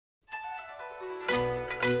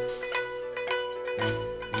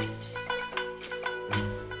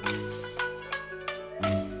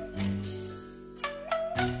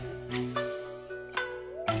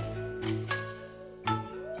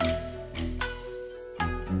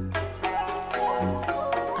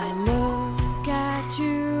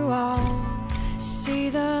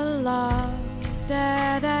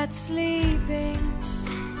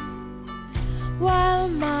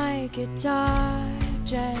guitar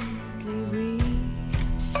gently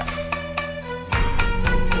weeps.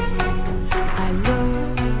 I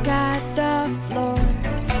look at the floor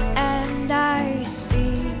and I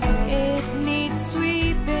see it needs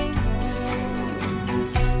sweeping.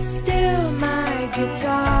 Still my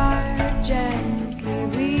guitar gently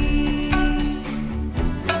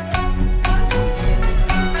weeps.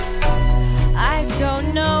 I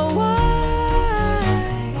don't know why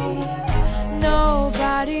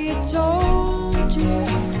nobody told you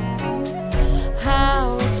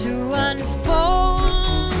how to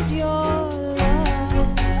unfold your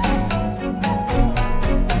love.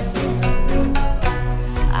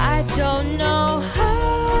 I don't know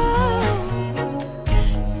how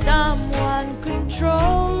someone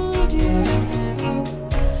controlled you.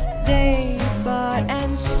 They bought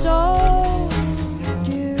and sold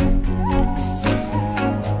you.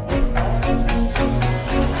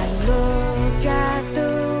 I look at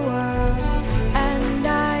the world and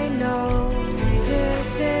I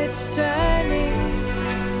notice it's turning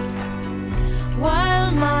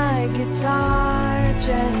while my guitar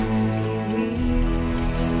gently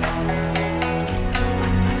weeps.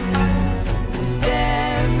 With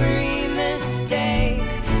every mistake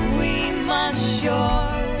we must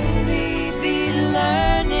surely be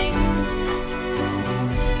learning.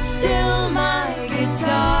 Still my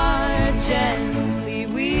guitar gently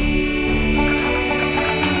weeps.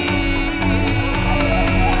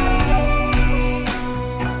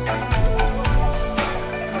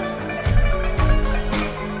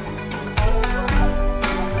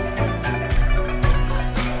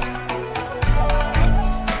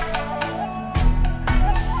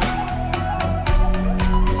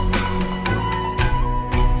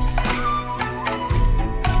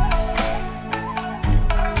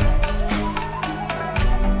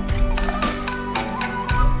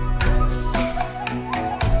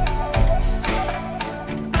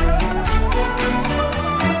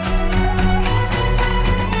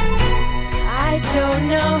 I don't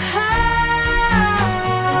know how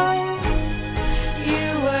you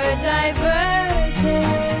were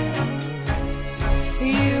diverted,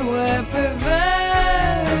 you were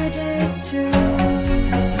perverted too.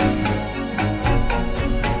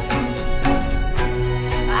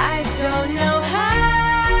 I don't know how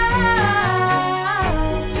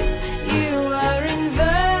you are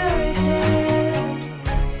inverted,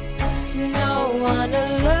 no one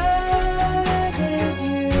alerted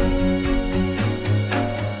you.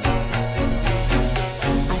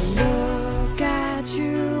 I look at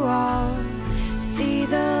you all, see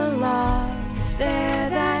the love there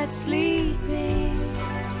that's sleeping,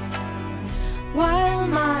 while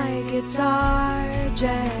my guitar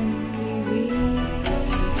gently weeps.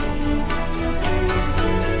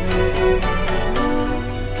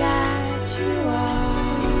 Look at you all.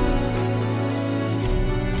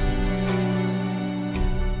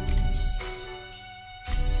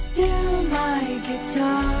 Still my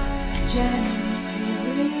guitar gently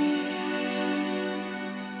weeps.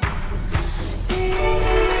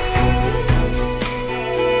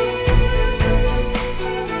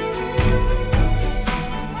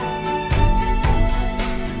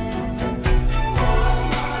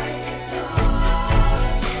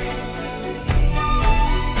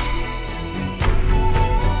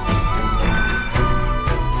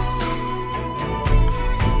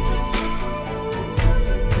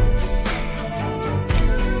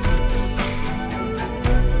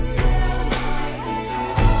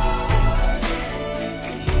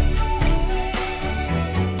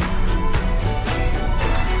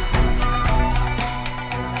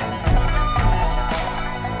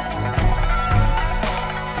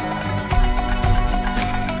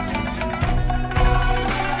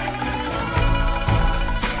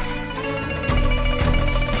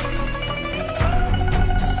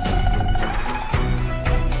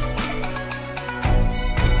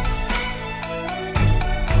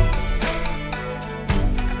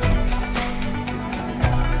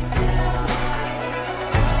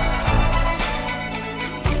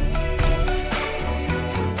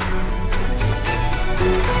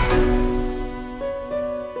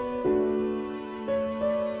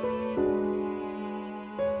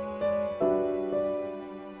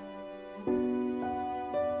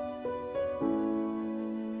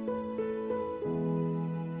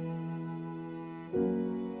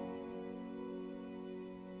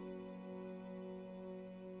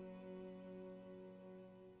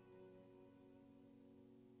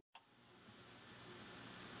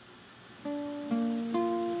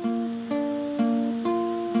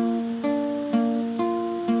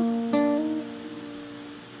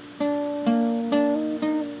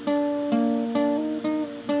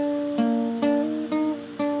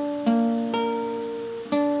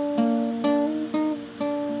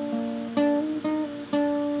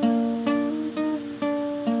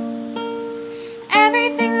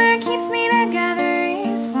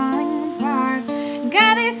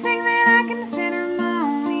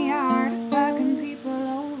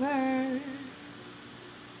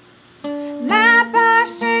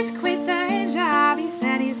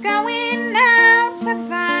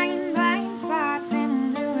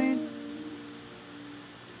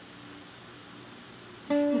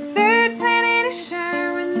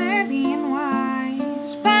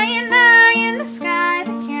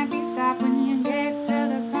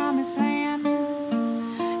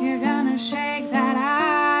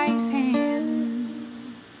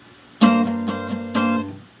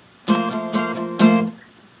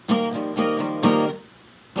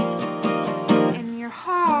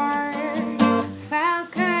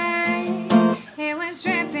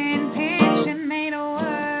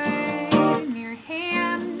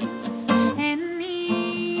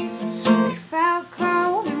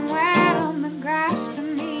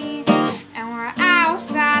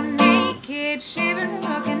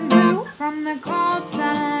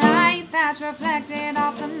 that's reflected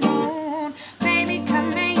off the moon. Baby,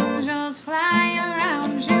 come angels fly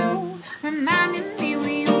around you, reminding me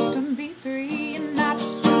we used to be three and not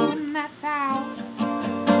just two, and that's how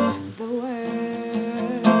the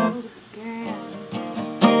world began.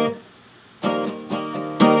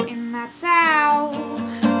 And that's how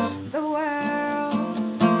the world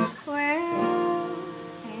will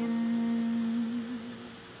end.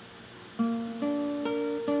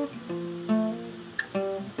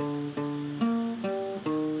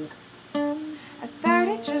 A third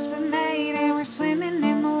had just been made and we're swimming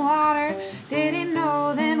in the water. Didn't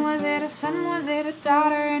know then, was it a son, was it a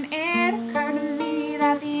daughter? And it occurred to me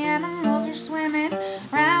that the animals are swimming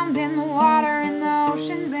round in the water, in the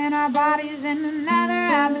oceans, in our bodies. And another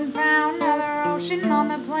have been found, another ocean on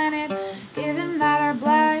the planet, given that our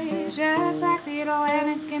blood is just like the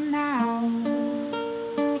Atlantic. And now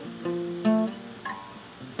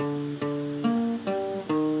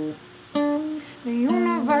the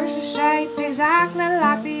universe is shaped exactly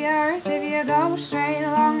like the earth. If you go straight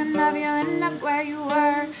long enough, you'll end up where you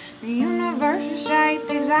were. The universe is shaped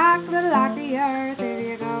exactly like the earth. If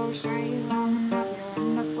you go straight long enough, you'll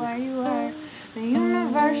end up where you were. The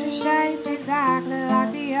universe is shaped exactly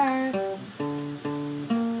like the earth.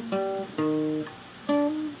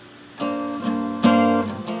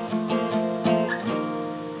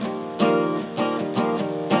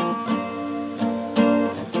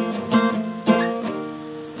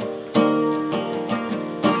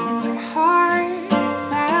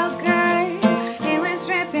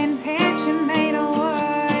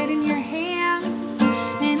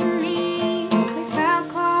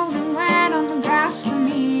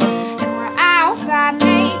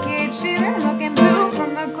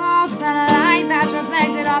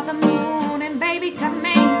 Off the moon, and baby, come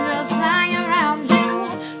angels fly around you,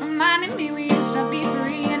 reminding me we used to be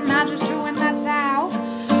three and not just two, and that's how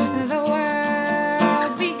the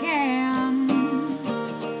world began.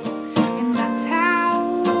 And that's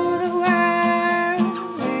how the world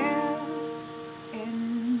will end.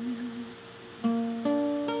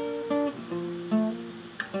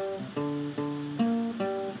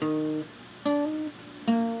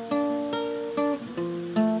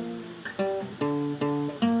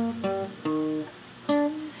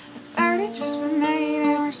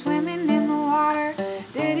 Swimming in the water,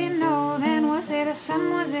 didn't know then, was it a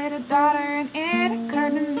son, was it a daughter? And it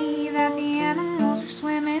occurred to me that the animals are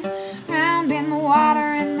swimming round in the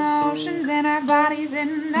water, in the oceans, in our bodies. And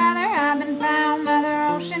another have been found,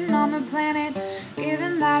 another ocean on the planet,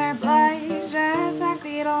 given that our blood is just like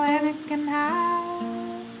the Atlantic. And how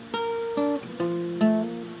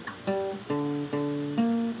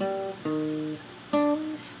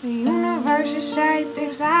the universe is shaped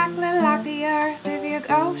exactly like the earth. If you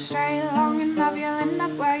go straight long enough, you'll end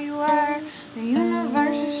up where you were. The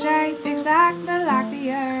universe is shaped exactly like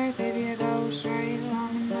the earth. If you go straight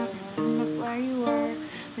long enough, you'll end up where you were.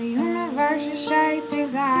 The universe is shaped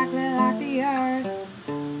exactly like the earth.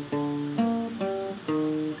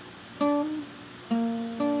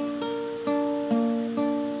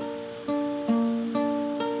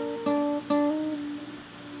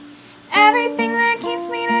 Everything that keeps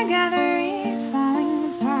me together is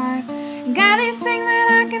falling apart. Got this thing that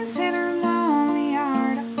I consider